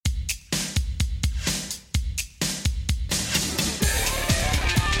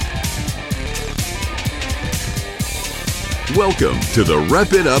Welcome to the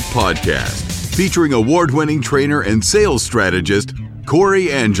Rep It Up podcast, featuring award-winning trainer and sales strategist, Corey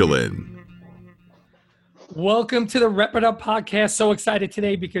Angelin. Welcome to the Rep It Up podcast. So excited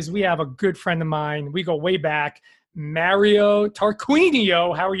today because we have a good friend of mine. We go way back, Mario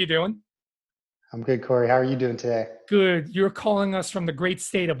Tarquinio. How are you doing? I'm good, Corey. How are you doing today? Good. You're calling us from the great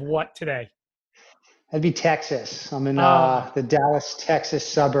state of what today? That'd be Texas. I'm in the Dallas, Texas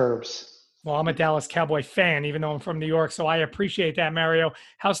suburbs. Well, I'm a Dallas Cowboy fan, even though I'm from New York, so I appreciate that, Mario.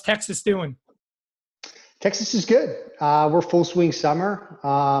 How's Texas doing? Texas is good. We're full swing summer.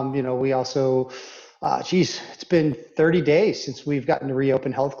 We also, it's been 30 days since we've gotten to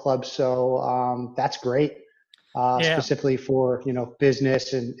reopen health clubs, so that's great. Specifically for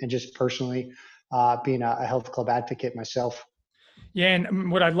business and just personally being a health club advocate myself. Yeah, and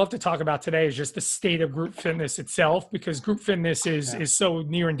what I'd love to talk about today is just the state of group fitness itself, because group fitness is so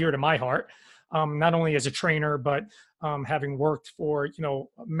near and dear to my heart, not only as a trainer, but having worked for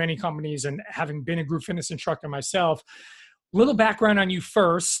many companies and having been a group fitness instructor myself. Little background on you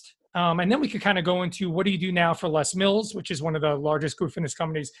first, and then we could kind of go into what do you do now for Les Mills, which is one of the largest group fitness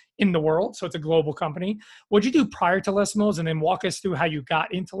companies in the world, so it's a global company. What did you do prior to Les Mills, and then walk us through how you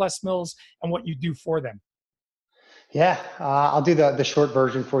got into Les Mills and what you do for them. Yeah, I'll do the short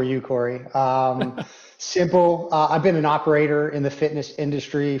version for you, Corey. Simple. I've been an operator in the fitness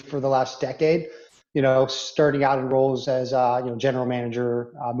industry for the last decade, starting out in roles as, general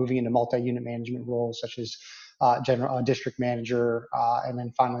manager, moving into multi-unit management roles such as district manager, and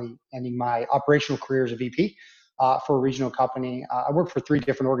then finally ending my operational career as a VP for a regional company. I worked for 3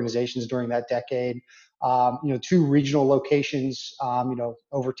 different organizations during that decade, 2 regional locations,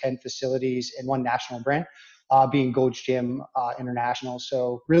 over 10 facilities, and 1 national brand. Being Gold's Gym International.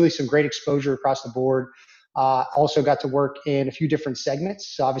 So really some great exposure across the board. Also got to work in a few different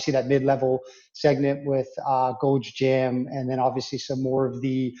segments. So obviously that mid-level segment with Gold's Gym, and then obviously some more of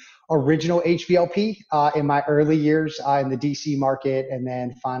the original HVLP in my early years in the DC market, and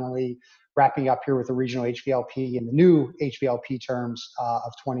then finally wrapping up here with the regional HVLP in the new HVLP terms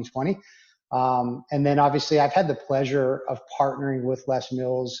of 2020. And then obviously I've had the pleasure of partnering with Les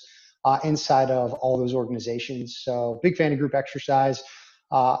Mills inside of all those organizations. So big fan of group exercise.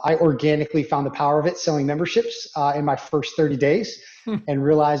 I organically found the power of it selling memberships in my first 30 days and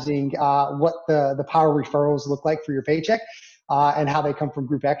realizing what the power referrals look like for your paycheck and how they come from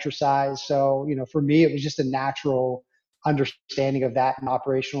group exercise. So, for me, it was just a natural understanding of that in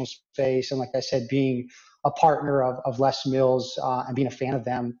operational space. And like I said, being a partner of Les Mills and being a fan of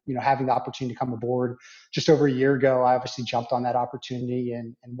them, having the opportunity to come aboard just over a year ago, I obviously jumped on that opportunity.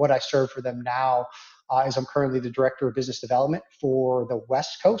 And what I serve for them now is I'm currently the director of business development for the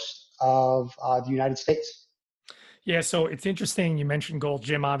West Coast of the United States. Yeah, so it's interesting. You mentioned Gold's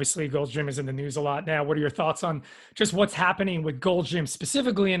Gym. Obviously, Gold's Gym is in the news a lot now. What are your thoughts on just what's happening with Gold's Gym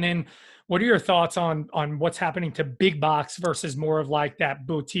specifically? And then what are your thoughts on what's happening to big box versus more of like that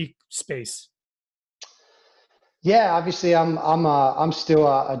boutique space? Yeah, obviously I'm still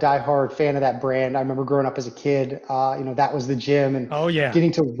a diehard fan of that brand. I remember growing up as a kid, that was the gym, and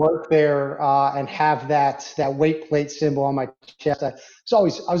getting to work there and have that weight plate symbol on my chest. I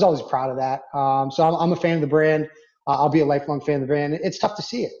was always proud of that. So I'm a fan of the brand. I'll be a lifelong fan of the brand. It's tough to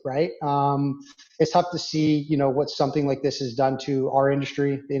see it, right? It's tough to see, what something like this has done to our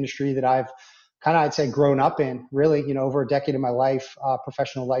industry, the industry that I've I'd say grown up in, really, over a decade of my life,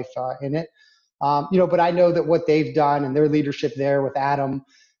 professional life in it. But I know that what they've done and their leadership there with Adam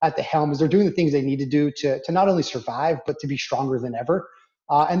at the helm is they're doing the things they need to do to not only survive, but to be stronger than ever.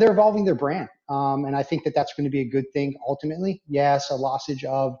 And they're evolving their brand. And I think that that's going to be a good thing ultimately. Yes, a lossage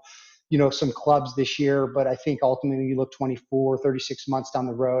of, some clubs this year, but I think ultimately you look 24, 36 months down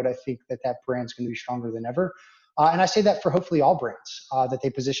the road, I think that brand's going to be stronger than ever. And I say that for hopefully all brands, that they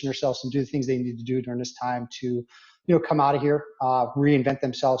position themselves and do the things they need to do during this time to come out of here, reinvent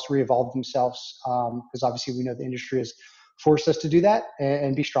themselves, re-evolve themselves, because obviously we know the industry has forced us to do that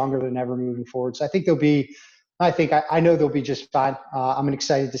and be stronger than ever moving forward. So I think I know they'll be just fine. I'm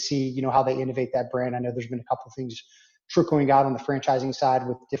excited to see, how they innovate that brand. I know there's been a couple of things trickling out on the franchising side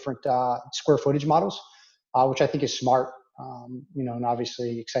with different square footage models, which I think is smart, and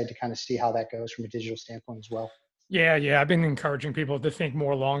obviously excited to kind of see how that goes from a digital standpoint as well. Yeah. I've been encouraging people to think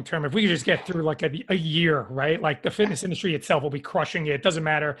more long-term. If we could just get through like a year, right? Like the fitness industry itself will be crushing it. It doesn't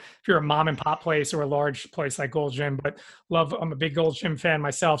matter if you're a mom and pop place or a large place like Gold's Gym, but I'm a big Gold's Gym fan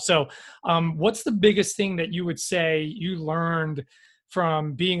myself. So what's the biggest thing that you would say you learned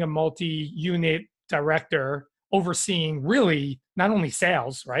from being a multi-unit director, overseeing really not only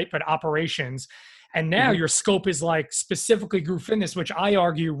sales, right, but operations? And now your scope is like specifically group fitness, which I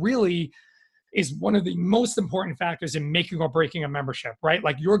argue really is one of the most important factors in making or breaking a membership, right?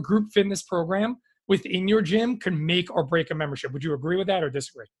 Like your group fitness program within your gym can make or break a membership. Would you agree with that or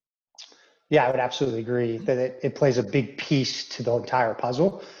disagree? Yeah, I would absolutely agree that it plays a big piece to the entire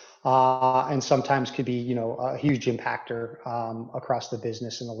puzzle, and sometimes could be, a huge impactor across the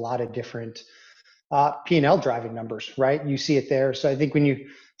business in a lot of different P&L driving numbers, right? You see it there. So I think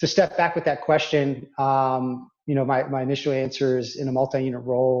to step back with that question, my initial answer is in a multi-unit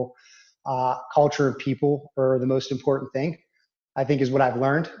role, culture and people are the most important thing, I think, is what I've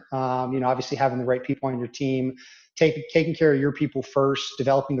learned. Obviously having the right people on your team, taking care of your people first,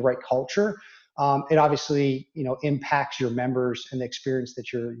 developing the right culture. It obviously, impacts your members and the experience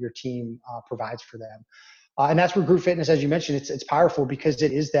that your team provides for them. And that's where group fitness, as you mentioned, it's powerful because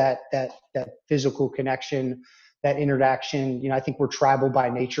it is that physical connection, that interaction. I think we're tribal by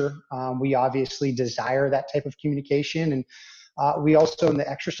nature. We obviously desire that type of communication, and we also, in the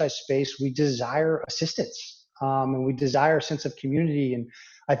exercise space, we desire assistance, and we desire a sense of community. And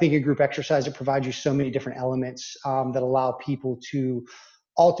I think in group exercise, it provides you so many different elements that allow people to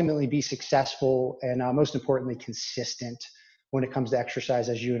ultimately be successful and, most importantly, consistent when it comes to exercise.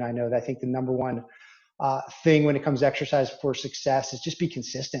 As you and I know, that I think the number one thing when it comes to exercise for success is just be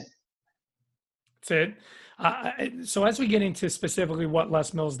consistent. That's it. So as we get into specifically what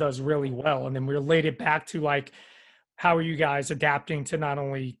Les Mills does really well, and then we relate it back to like, how are you guys adapting to not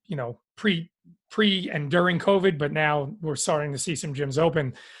only, pre and during COVID, but now we're starting to see some gyms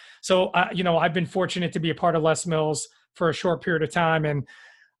open. So, I've been fortunate to be a part of Les Mills for a short period of time. And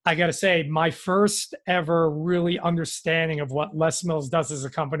I got to say, my first ever really understanding of what Les Mills does as a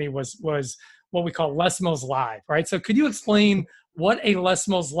company was what we call Les Mills Live, right? So could you explain what a Les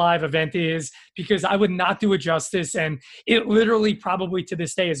Mills Live event is? Because I would not do it justice. And it literally probably to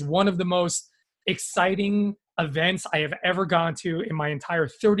this day is one of the most exciting events I have ever gone to in my entire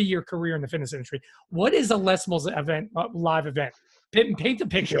 30-year career in the fitness industry. What is a Les Mills event, live event? Paint the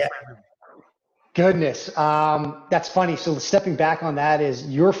picture for everyone. Goodness. That's funny. So stepping back on that is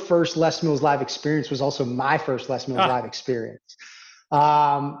your first Les Mills Live experience was also my first Les Mills Live experience.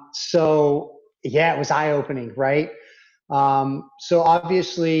 So yeah, it was eye-opening, right? So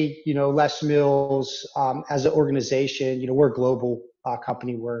obviously, Les Mills, as an organization, we're a global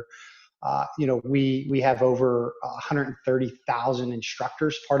company where, we have over 130,000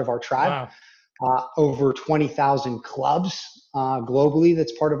 instructors, part of our tribe. Wow. Over 20,000 clubs globally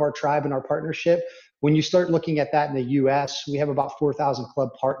that's part of our tribe and our partnership. When you start looking at that in the US, we have about 4,000 club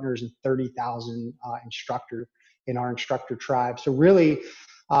partners and 30,000 instructor in our instructor tribe. So really,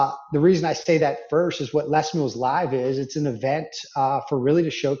 the reason I say that first is what Les Mills Live is. It's an event for really to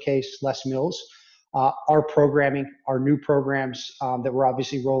showcase Les Mills, our programming, our new programs that we're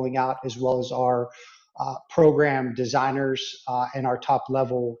obviously rolling out, as well as our program designers and our top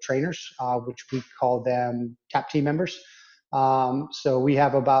level trainers, which we call them TAP team members. So we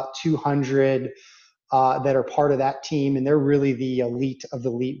have about 200 that are part of that team, and they're really the elite of the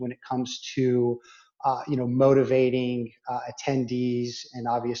elite when it comes to motivating attendees and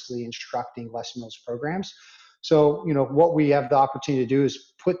obviously instructing Les Mills programs. So, what we have the opportunity to do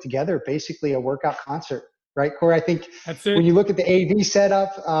is put together basically a workout concert, right, Corey? I think when you look at the AV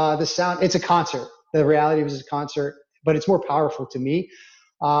setup, the sound, it's a concert. The reality is a concert, but it's more powerful to me.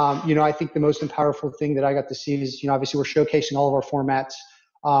 I think the most powerful thing that I got to see is, obviously we're showcasing all of our formats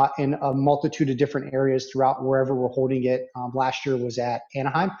in a multitude of different areas throughout wherever we're holding it. Last year was at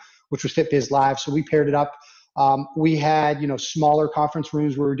Anaheim, which was FitBiz Live. So we paired it up. We had, smaller conference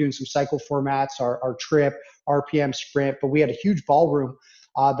rooms where we were doing some cycle formats, our trip, RPM sprint, but we had a huge ballroom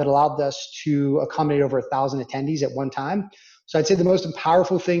that allowed us to accommodate over 1,000 attendees at one time. So I'd say the most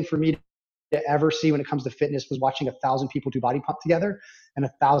powerful thing for me to ever see when it comes to fitness was watching 1,000 people do body pump together and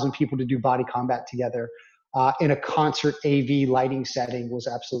 1,000 people to do body combat together in a concert AV lighting setting was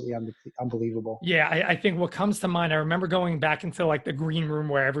absolutely unbelievable. Yeah, I think what comes to mind, I remember going back into like the green room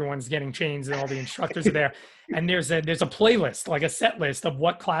where everyone's getting changed and all the instructors are there. And there's a playlist, like a set list of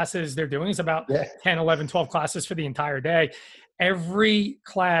what classes they're doing. It's about 10, 11, 12 classes for the entire day. Every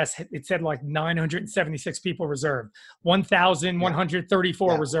class, it said like 976 people reserved,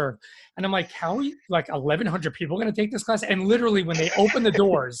 1,134 reserved. And I'm like, how are you, like 1,100 people going to take this class? And literally when they open the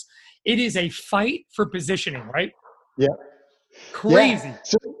doors, it is a fight for positioning, right? Yeah. Crazy. Yeah.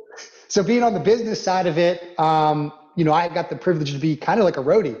 So being on the business side of it, I got the privilege to be kind of like a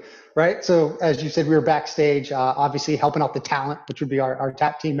roadie, right? So as you said, we were backstage, obviously helping out the talent, which would be our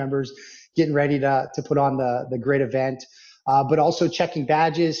TAP team members, getting ready to put on the great event, but also checking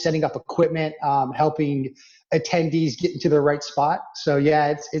badges, setting up equipment, helping attendees get into the right spot. So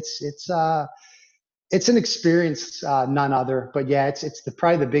yeah, it's an experience, none other. But yeah, it's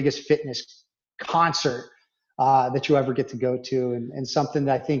probably the biggest fitness concert that you ever get to go to, and something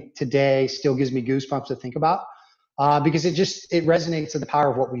that I think today still gives me goosebumps to think about, because it resonates with the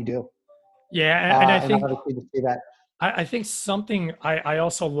power of what we do. Yeah, and I And think obviously to see that. I think something I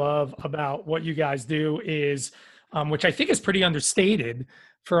also love about what you guys do is, which I think is pretty understated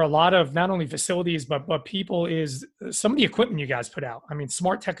for a lot of not only facilities but people, is some of the equipment you guys put out. I mean,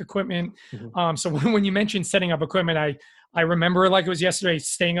 smart tech equipment. Mhm. So when you mentioned setting up equipment, I remember like it was yesterday,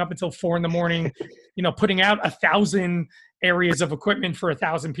 staying up until 4 a.m, putting out 1,000 areas of equipment for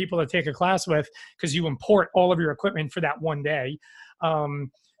 1,000 people to take a class with, because you import all of your equipment for that one day.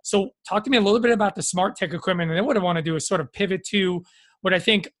 So talk to me a little bit about the smart tech equipment. And then what I want to do is sort of pivot to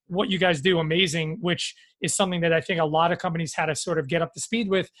what you guys do amazing, which is something that I think a lot of companies had to sort of get up to speed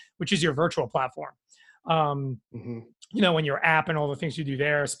with, which is your virtual platform. Mhm. And your app and all the things you do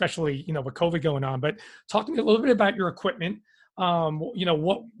there, especially, with COVID going on. But talk to me a little bit about your equipment.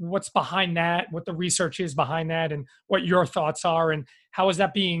 What's behind that, what the research is behind that, and what your thoughts are, and how is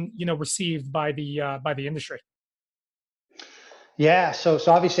that being, received by the industry? Yeah, so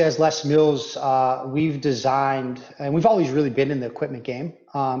obviously as Les Mills, we've designed, and we've always really been in the equipment game.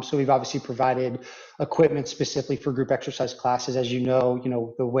 So we've obviously provided equipment specifically for group exercise classes. As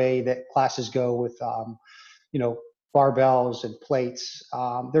the way that classes go with, you know, barbells and plates.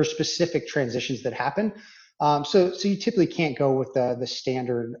 There's specific transitions that happen. So you typically can't go with the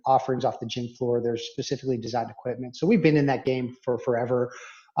standard offerings off the gym floor. There's specifically designed equipment. So we've been in that game for forever.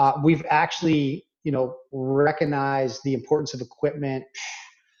 We've actually, recognized the importance of equipment.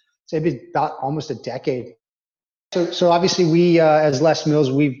 It's maybe about almost a decade. So obviously we, as Les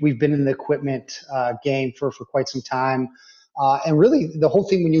Mills, we've been in the equipment game for quite some time. And really the whole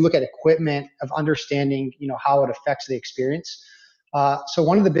thing, when you look at equipment, of understanding, how it affects the experience. So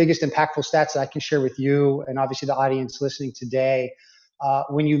one of the biggest impactful stats that I can share with you, and obviously the audience listening today,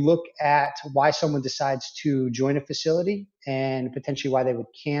 when you look at why someone decides to join a facility and potentially why they would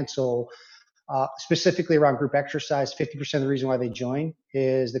cancel, specifically around group exercise, 50% of the reason why they join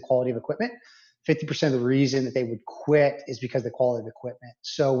is the quality of equipment. 50% of the reason that they would quit is because of the quality of equipment.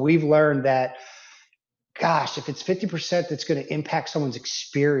 So we've learned that, gosh, if it's 50% that's going to impact someone's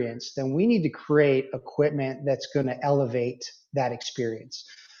experience, then we need to create equipment that's going to elevate that experience.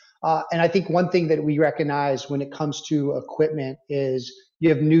 And I think one thing that we recognize when it comes to equipment is you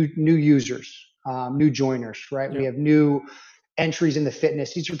have new users, new joiners, right? We Yep. have new entries into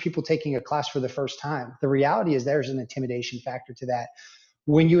fitness. These are people taking a class for the first time. The reality is there's an intimidation factor to that.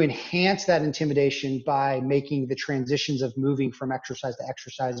 When you enhance that intimidation by making the transitions of moving from exercise to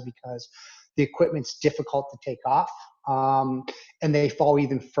exercise because the equipment's difficult to take off, and they fall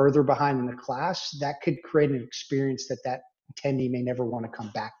even further behind in the class, that could create an experience that attendee may never want to come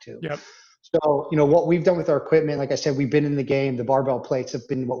back to. Yep. So, what we've done with our equipment, like I said, we've been in the game. The barbell plates have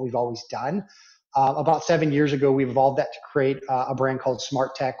been what we've always done. About 7 years ago, we evolved that to create a brand called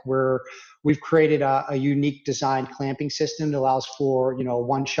Smart Tech, where we've created a unique design clamping system that allows for,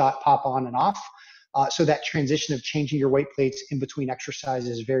 one-shot pop on and off. So that transition of changing your weight plates in between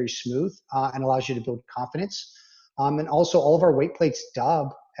exercises is very smooth, and allows you to build confidence. And also all of our weight plates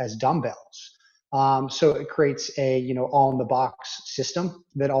dub as dumbbells. So it creates a, all in the box system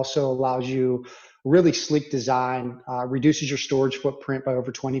that also allows you really sleek design, reduces your storage footprint by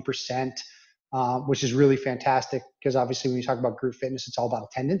over 20%, which is really fantastic, because obviously when you talk about group fitness, it's all about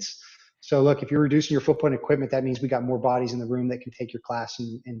attendance. So look, if you're reducing your footprint equipment, that means we got more bodies in the room that can take your class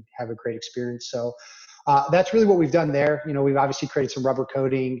and have a great experience. So that's really what we've done there. We've obviously created some rubber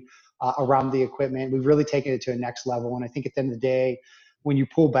coating around the equipment. We've really taken it to a next level. And I think at the end of the day, when you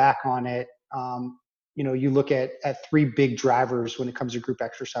pull back on it, you look at three big drivers when it comes to group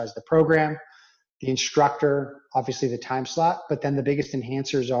exercise: the program, the instructor, obviously the time slot, but then the biggest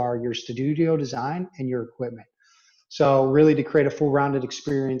enhancers are your studio design and your equipment. So really, to create a full rounded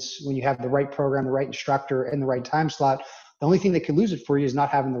experience, when you have the right program, the right instructor, and the right time slot, the only thing that can lose it for you is not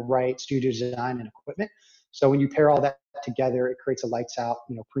having the right studio design and equipment. So when you pair all that together, it creates a lights out,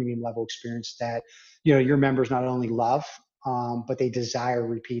 premium level experience that, your members not only love, but they desire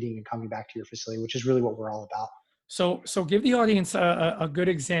repeating and coming back to your facility, which is really what we're all about. So give the audience a good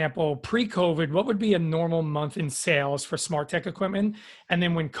example. Pre-COVID, what would be a normal month in sales for smart tech equipment? And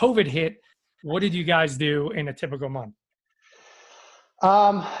then when COVID hit, what did you guys do in a typical month?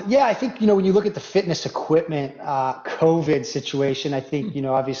 Yeah, I think, when you look at the fitness equipment, COVID situation, I think,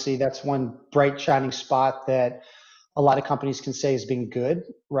 obviously that's one bright shining spot that a lot of companies can say has been good,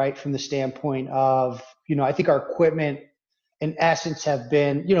 right? From the standpoint of, I think our equipment in essence have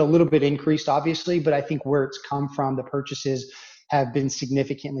been, a little bit increased, obviously, but I think where it's come from, the purchases have been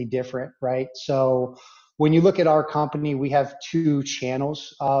significantly different, right? So When you look at our company, we have two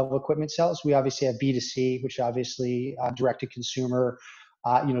channels of equipment sales. We obviously have B2C, which obviously direct to consumer,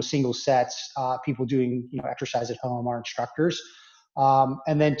 single sets, people doing, exercise at home, our instructors.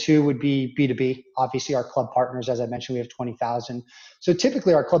 And then two would be B2B. Obviously, our club partners, as I mentioned, we have 20,000. So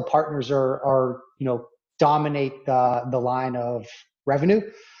typically our club partners are dominate the line of revenue.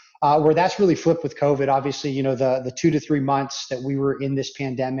 Where that's really flipped with COVID. Obviously, the 2 to 3 months that we were in this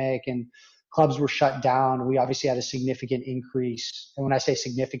pandemic and clubs were shut down, we obviously had a significant increase. And when I say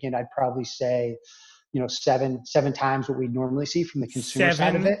significant, I'd probably say, seven times what we normally see from the consumer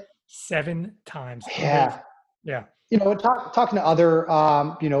side of it. 7 times. Yeah. Yeah. Talking to other,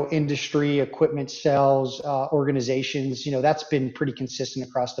 industry equipment sales organizations, that's been pretty consistent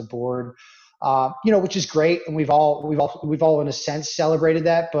across the board, which is great. And we've all in a sense celebrated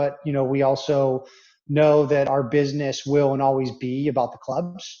that, but, we also know that our business will and always be about the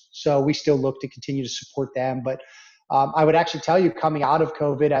clubs. So we still look to continue to support them. But I would actually tell you, coming out of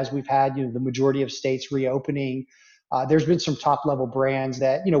COVID, as we've had, the majority of states reopening, there's been some top level brands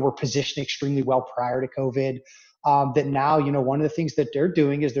that, were positioned extremely well prior to COVID. That now, one of the things that they're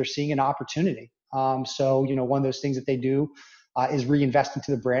doing is they're seeing an opportunity. So, one of those things that they do is reinvest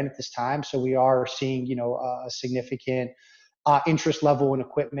into the brand at this time. So we are seeing, a significant interest level in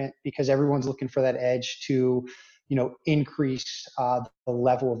equipment because everyone's looking for that edge to, increase the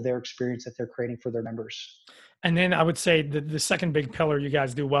level of their experience that they're creating for their members. And then I would say the second big pillar you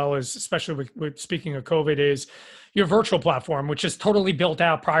guys do well is, especially with speaking of COVID, is your virtual platform, which is totally built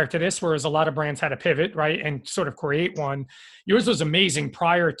out prior to this, whereas a lot of brands had to pivot, right, and sort of create one. Yours was amazing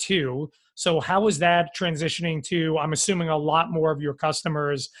prior to. So how was that transitioning to, I'm assuming a lot more of your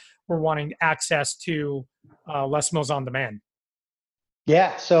customers were wanting access to Les Mills On Demand?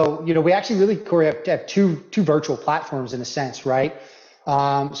 Yeah. So, we actually really, Corey, have two virtual platforms in a sense, right?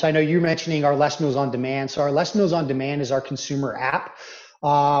 So I know you're mentioning our Les Mills On Demand. So our Les Mills On Demand is our consumer app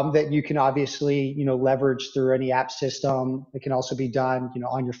that you can obviously, leverage through any app system. It can also be done,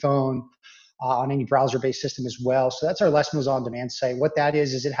 on your phone, on any browser-based system as well. So that's our Les Mills On Demand site. What that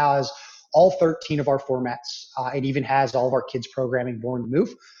is it has all 13 of our formats. It even has all of our kids programming, Born to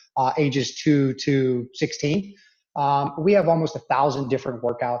Move, ages 2 to 16. We have almost 1,000 different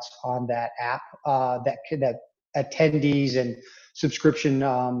workouts on that app that attendees and subscription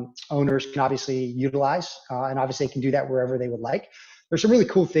owners can obviously utilize, and obviously they can do that wherever they would like. There's some really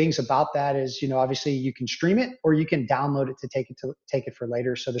cool things about that is, obviously you can stream it or you can download it to take it for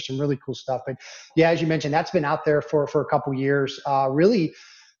later. So there's some really cool stuff. But yeah, as you mentioned, that's been out there for a couple years. Really,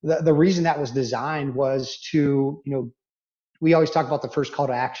 the reason that was designed was to, we always talk about the first call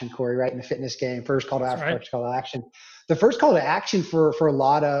to action, Corey, right? In the fitness game, first call to action, right. First call to action. The first call to action for a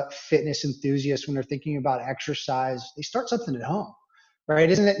lot of fitness enthusiasts when they're thinking about exercise, they start something at home, right?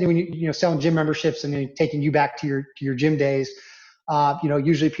 Isn't it when you selling gym memberships and then taking you back to your gym days?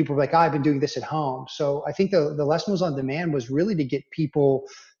 Usually people are like, I've been doing this at home. So I think the Les Mills On Demand was really to get people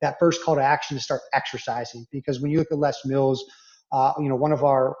that first call to action to start exercising. Because when you look at Les Mills, one of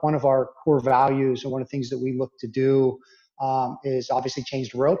our core values and one of the things that we look to do is obviously change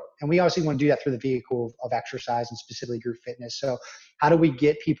the world. And we obviously want to do that through the vehicle of exercise and specifically group fitness. So how do we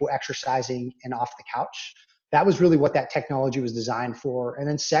get people exercising and off the couch? That was really what that technology was designed for. And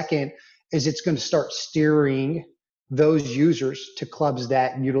then second is it's going to start steering those users to clubs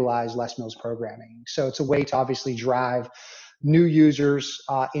that utilize Les Mills programming. So it's a way to obviously drive new users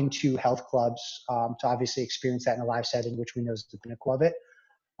into health clubs to obviously experience that in a live setting, which we know is the pinnacle of it.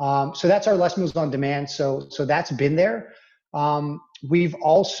 So that's our Les Mills On Demand. So that's been there. We've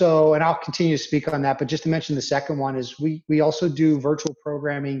also, and I'll continue to speak on that, but just to mention the second one is we also do virtual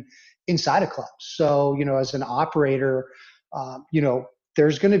programming inside of clubs. So, as an operator,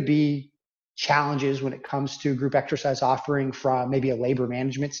 there's going to be challenges when it comes to group exercise offering from maybe a labor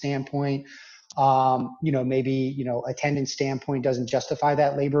management standpoint. Maybe, attendance standpoint doesn't justify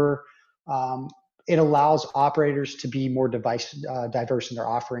that labor. It allows operators to be more diverse in their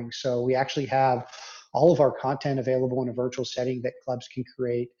offerings. So we actually have all of our content available in a virtual setting that clubs can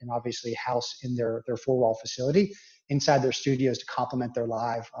create and obviously house in their four-wall facility inside their studios to complement their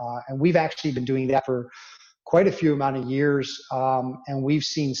live. And we've actually been doing that for quite a few amount of years. And we've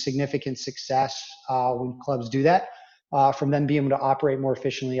seen significant success when clubs do that, from them being able to operate more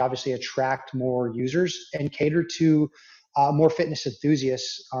efficiently, obviously attract more users and cater to more fitness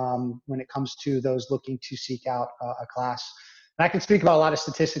enthusiasts when it comes to those looking to seek out a class. And I can speak about a lot of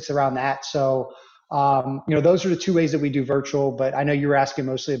statistics around that. So, those are the two ways that we do virtual, but I know you were asking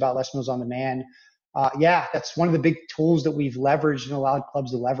mostly about Les Mills On Demand. Yeah, that's one of the big tools that we've leveraged and allowed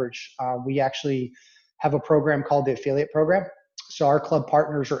clubs to leverage. We actually have a program called the affiliate program. So our club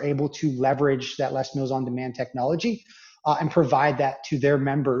partners are able to leverage that Less Meals on Demand technology and provide that to their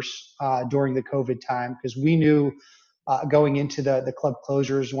members during the COVID time, because we knew going into the club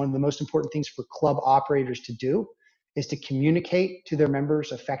closures, one of the most important things for club operators to do is to communicate to their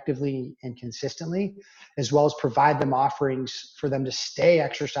members effectively and consistently, as well as provide them offerings for them to stay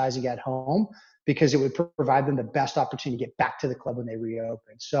exercising at home, because it would provide them the best opportunity to get back to the club when they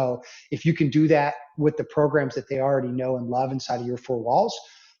reopen. So if you can do that with the programs that they already know and love inside of your four walls,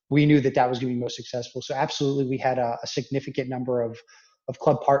 we knew that was going to be most successful. So absolutely, we had a significant number of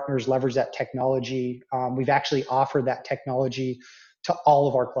club partners leverage that technology. We've actually offered that technology to all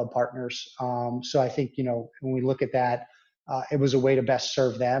of our club partners. So I think, when we look at that, it was a way to best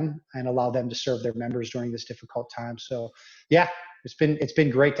serve them and allow them to serve their members during this difficult time. So yeah, it's been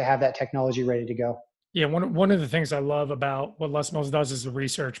great to have that technology ready to go. Yeah, one of the things I love about what Les Mills does is the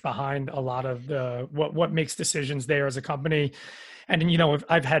research behind a lot of the what makes decisions there as a company. And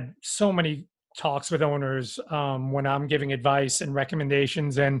I've had so many talks with owners when I'm giving advice and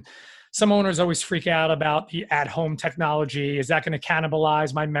recommendations, and some owners always freak out about the at-home technology. Is that going to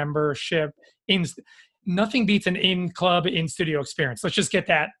cannibalize my membership? Nothing beats an in-club, in-studio experience. Let's just get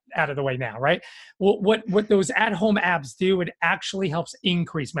that out of the way now, right? What those at-home apps do, it actually helps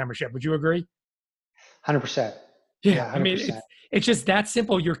increase membership. Would you agree? 100%. Yeah, 100%. I mean, it's just that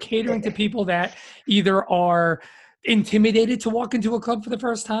simple. You're catering to people that either are intimidated to walk into a club for the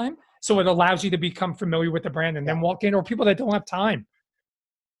first time, so it allows you to become familiar with the brand and then walk in, or people that don't have time.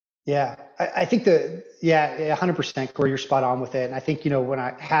 Yeah, I think 100%, Corey, you're spot on with it. And I think, when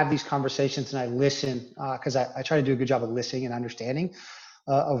I have these conversations and I listen, because I try to do a good job of listening and understanding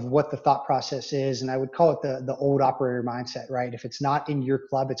of what the thought process is. And I would call it the old operator mindset, right? If it's not in your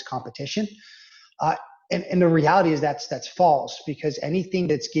club, it's competition. And the reality is that's false, because anything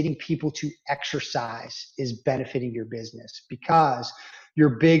that's getting people to exercise is benefiting your business, because your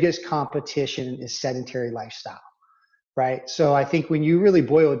biggest competition is sedentary lifestyle. Right. So I think when you really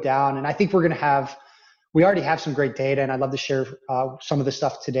boil it down, and I think we already have some great data, and I'd love to share some of the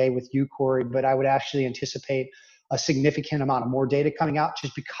stuff today with you, Corey, but I would actually anticipate a significant amount of more data coming out,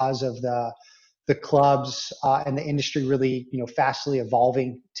 just because of the clubs and the industry really, fastly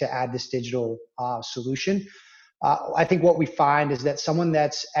evolving to add this digital solution. I think what we find is that someone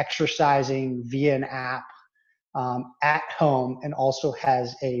that's exercising via an app at home and also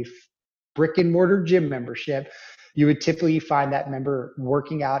has a brick and mortar gym membership, you would typically find that member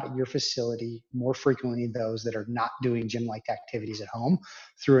working out at your facility more frequently than those that are not doing gym-like activities at home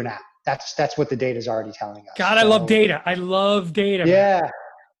through an app. That's what the data is already telling us. God, I love data. I love data. Yeah. Man.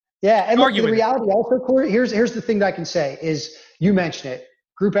 Yeah. And look, the reality also, Corey, here's the thing that I can say is, you mentioned it,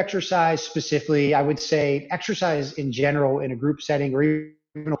 group exercise specifically. I would say exercise in general in a group setting, or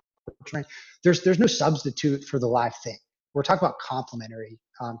even there's no substitute for the live thing. We're talking about complementary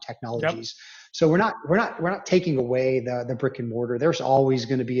technologies. Yep. So we're not taking away the brick and mortar. There's always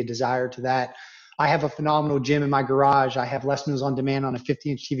going to be a desire to that. I have a phenomenal gym in my garage. I have Les Mills on Demand on a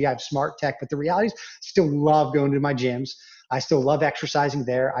 50-inch TV. I have smart tech, but the reality is, I still love going to my gyms. I still love exercising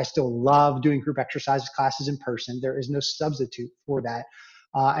there. I still love doing group exercise classes in person. There is no substitute for that.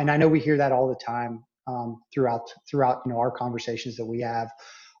 And I know we hear that all the time throughout our conversations that we have.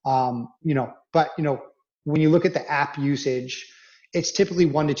 But when you look at the app usage, it's typically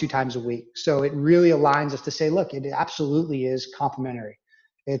 1 to 2 times a week. So it really aligns us to say, look, it absolutely is complementary.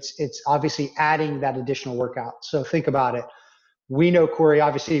 It's obviously adding that additional workout. So think about it. We know, Corey,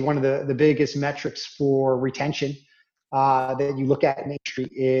 obviously one of the biggest metrics for retention that you look at in the industry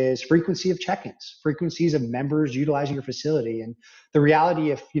is frequency of check-ins, frequencies of members utilizing your facility. And the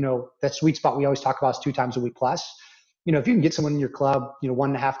reality, if, that sweet spot we always talk about is 2 times a week plus, if you can get someone in your club,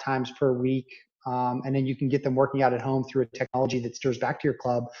 1.5 times per week, and then you can get them working out at home through a technology that steers back to your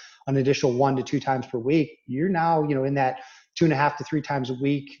club an additional 1 to 2 times per week, you're now, in that 2.5 to 3 times a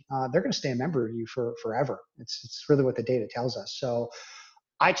week. They're going to stay a member of you for forever. It's really what the data tells us. So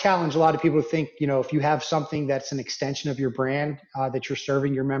I challenge a lot of people to think, if you have something that's an extension of your brand, that you're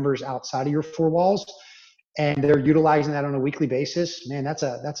serving your members outside of your 4 walls, and they're utilizing that on a weekly basis, man, that's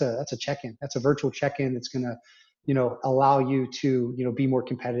a check-in. That's a virtual check-in that's going to, allow you to, be more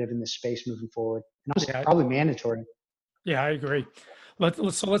competitive in this space moving forward. And also probably mandatory. Yeah, I agree.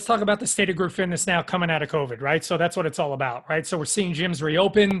 Let's talk about the state of group fitness now coming out of COVID, right? So that's what it's all about, right? So we're seeing gyms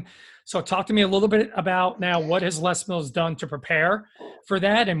reopen. So talk to me a little bit about now, what has Les Mills done to prepare for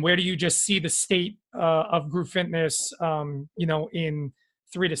that, and where do you just see the state of group fitness, in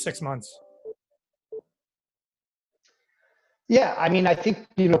 3 to 6 months? Yeah, I mean, I think,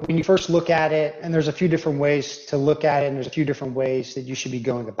 when you first look at it, and there's a few different ways to look at it, and there's a few different ways that you should be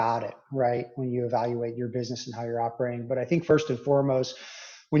going about it, right? When you evaluate your business and how you're operating. But I think first and foremost,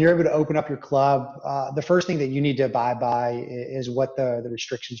 when you're able to open up your club, the first thing that you need to abide by is what the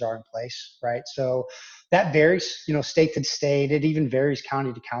restrictions are in place, right? So that varies, state to state. It even varies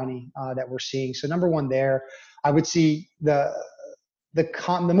county to county that we're seeing. So number one there, I would see the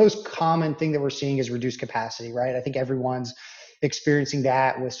most common thing that we're seeing is reduced capacity, right? I think everyone's experiencing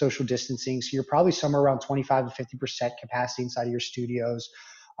that with social distancing. So you're probably somewhere around 25 to 50% capacity inside of your studios.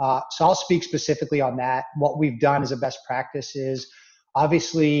 So I'll speak specifically on that. What we've done as a best practice is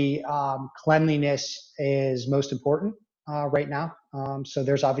obviously cleanliness is most important right now. So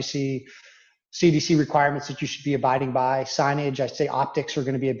there's obviously CDC requirements that you should be abiding by. Signage, I'd say optics are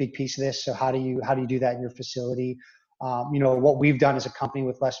going to be a big piece of this. So how do you do that in your facility? What we've done as a company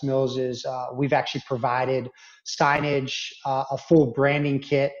with Les Mills is we've actually provided signage, a full branding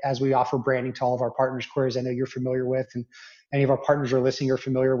kit as we offer branding to all of our partners, Corey, I know you're familiar with, and any of our partners are listening are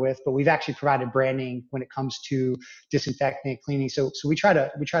familiar with, but we've actually provided branding when it comes to disinfecting and cleaning. So we try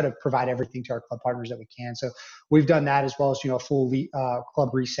to provide everything to our club partners that we can. So we've done that as well as, a full club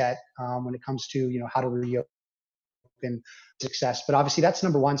reset when it comes to, how to reopen success. But obviously that's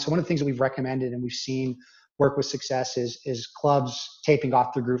number one. So one of the things that we've recommended and we've seen work with success is clubs taping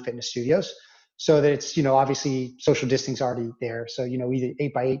off their group fitness studios so that it's, obviously social distancing already there. So, either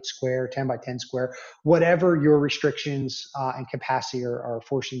 8x8 square, 10x10 square, whatever your restrictions and capacity are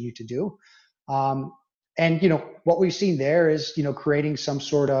forcing you to do. And, what we've seen there is, creating some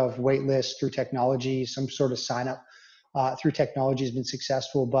sort of wait list through technology, some sort of sign up through technology has been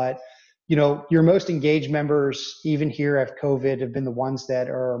successful. But your most engaged members, even here at COVID, have been the ones that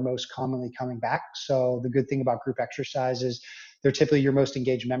are most commonly coming back. So the good thing about group exercise is they're typically your most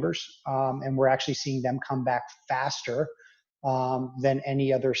engaged members. And we're actually seeing them come back faster than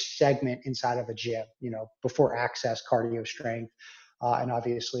any other segment inside of a gym, before access, cardio, strength, and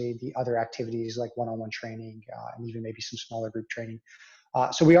obviously the other activities like one-on-one training and even maybe some smaller group training.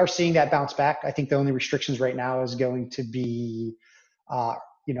 So we are seeing that bounce back. I think the only restrictions right now is going to be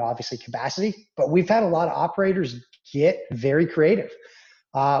obviously capacity, but we've had a lot of operators get very creative.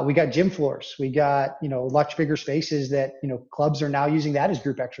 We got gym floors, we got, much bigger spaces that, clubs are now using that as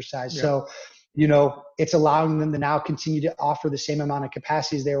group exercise. Yeah. So, it's allowing them to now continue to offer the same amount of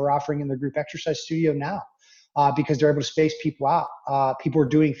capacity as they were offering in their group exercise studio now, because they're able to space people out. People are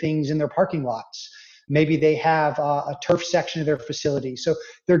doing things in their parking lots. Maybe they have a turf section of their facility. So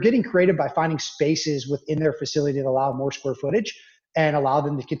they're getting creative by finding spaces within their facility that allow more square footage and allow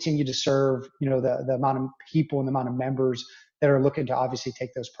them to continue to serve, the amount of people and the amount of members that are looking to obviously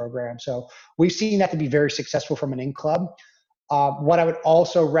take those programs. So we've seen that to be very successful from an in-club. What I would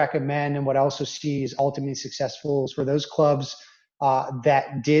also recommend and what I also see is ultimately successful is for those clubs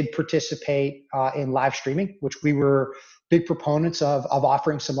that did participate in live streaming, which we were big proponents of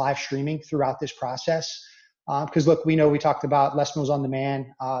offering some live streaming throughout this process. Because look, we talked about Les Mills on Demand,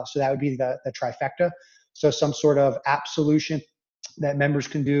 so that would be the trifecta. So some sort of app solution that members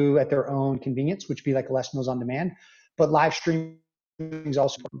can do at their own convenience, which would be like Les Mills on Demand. But live streaming is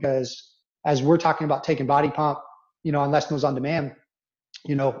also because as we're talking about taking body pump, on Les Mills on Demand,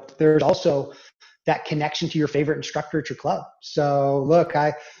 there's also that connection to your favorite instructor at your club. So look,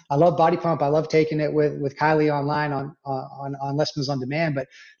 I love body pump. I love taking it with Kylie online on Les Mills on Demand, but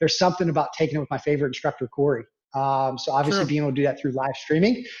there's something about taking it with my favorite instructor, Corey. So obviously being able to do that through live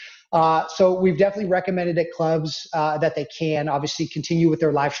streaming. So we've definitely recommended at clubs that they can obviously continue with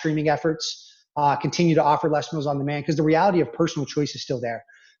their live streaming efforts, continue to offer Les Mills on Demand, because the reality of personal choice is still there.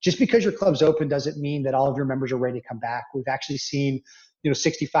 Just because your club's open doesn't mean that all of your members are ready to come back. We've actually seen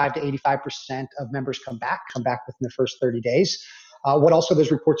 65 to 85% of members come back within the first 30 days. What also those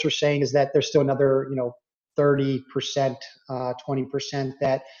reports are saying is that there's still another 30%, 20%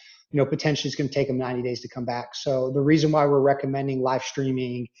 that potentially is going to take them 90 days to come back. So the reason why we're recommending live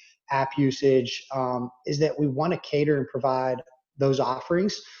streaming, app usage, is that we want to cater and provide those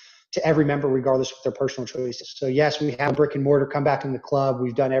offerings to every member, regardless of their personal choices. So yes, we have brick and mortar come back in the club.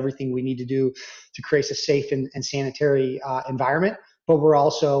 We've done everything we need to do to create a safe and sanitary environment. But we're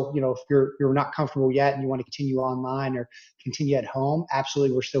also, if you're not comfortable yet and you want to continue online or continue at home,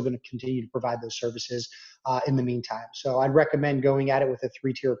 absolutely, we're still going to continue to provide those services in the meantime. So I'd recommend going at it with a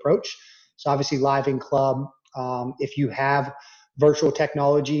 3-tier approach. So obviously live in club. If you have virtual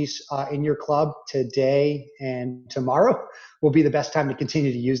technologies in your club, today and tomorrow will be the best time to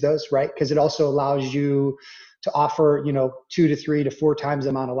continue to use those, right? Because it also allows you to offer, 2 to 3 to 4 times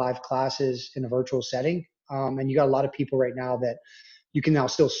the amount of live classes in a virtual setting. And you got a lot of people right now that you can now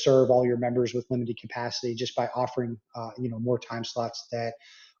still serve all your members with limited capacity just by offering, more time slots that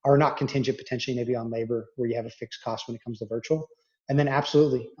are not contingent potentially maybe on labor, where you have a fixed cost when it comes to virtual. And then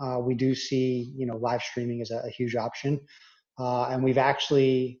absolutely, we do see, live streaming as a huge option. And we've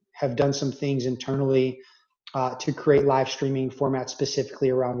actually have done some things internally to create live streaming formats specifically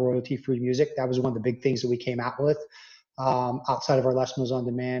around royalty-free music. That was one of the big things that we came out with. Outside of our Les Mills On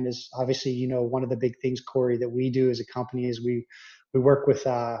Demand is obviously, one of the big things, Corey, that we do as a company is we work with,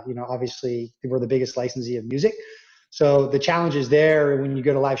 obviously we're the biggest licensee of music. So the challenges there when you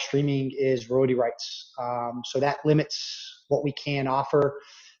go to live streaming is royalty rights. So that limits what we can offer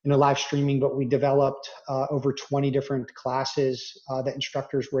live streaming, but we developed over 20 different classes that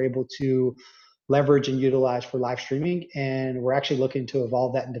instructors were able to leverage and utilize for live streaming. And we're actually looking to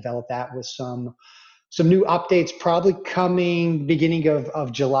evolve that and develop that with some new updates, probably coming beginning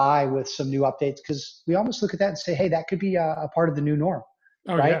of July with some new updates, because we almost look at that and say, hey, that could be a part of the new norm.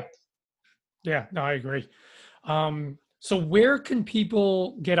 Oh, right? Yeah, no, I agree. So where can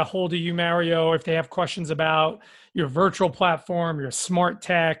people get a hold of you, Mario, if they have questions about your virtual platform, your smart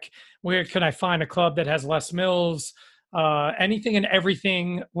tech? Where can I find a club that has Les Mills? Anything and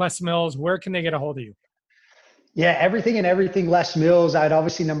everything Les Mills, where can they get a hold of you? Yeah, everything and everything Les Mills. I'd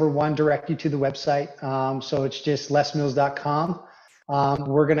obviously, number one, direct you to the website. So it's just lesmills.com.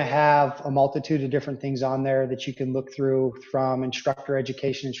 We're going to have a multitude of different things on there that you can look through, from instructor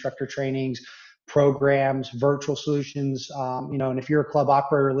education, instructor trainings, programs, virtual solutions. And if you're a club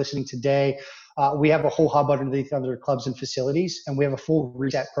operator listening today, we have a whole hub underneath under clubs and facilities, and we have a full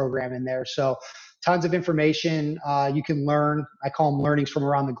reset program in there. So tons of information you can learn. I call them learnings from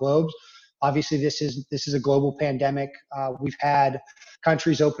around the globe. Obviously, this is a global pandemic. We've had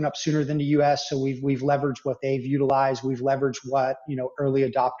countries open up sooner than the U.S., so we've leveraged what they've utilized. We've leveraged what early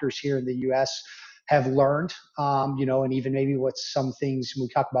adopters here in the U.S. have learned. And even maybe what some things we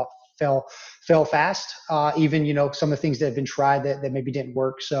talk about fell fast. Even some of the things that have been tried that maybe didn't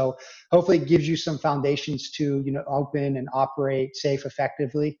work. So hopefully, it gives you some foundations to open and operate safe,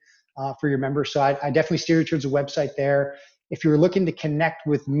 effectively for your members. So I definitely steer you towards a website there. If you're looking to connect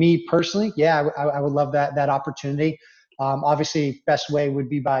with me personally, I would love that opportunity. Obviously, best way would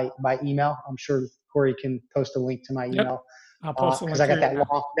be by email. I'm sure Corey can post a link to my email. I'll post a link because I got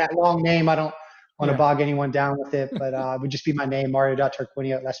that long name. I don't want to bog anyone down with it, but it would just be my name,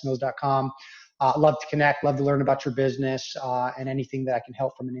 mario.tarquinio@lesmills.com. Love to connect, love to learn about your business, and anything that I can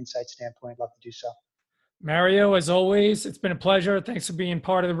help from an insight standpoint, love to do so. Mario, as always, it's been a pleasure. Thanks for being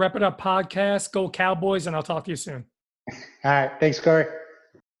part of the Rep It Up podcast. Go Cowboys, and I'll talk to you soon. All right. Thanks, Corey.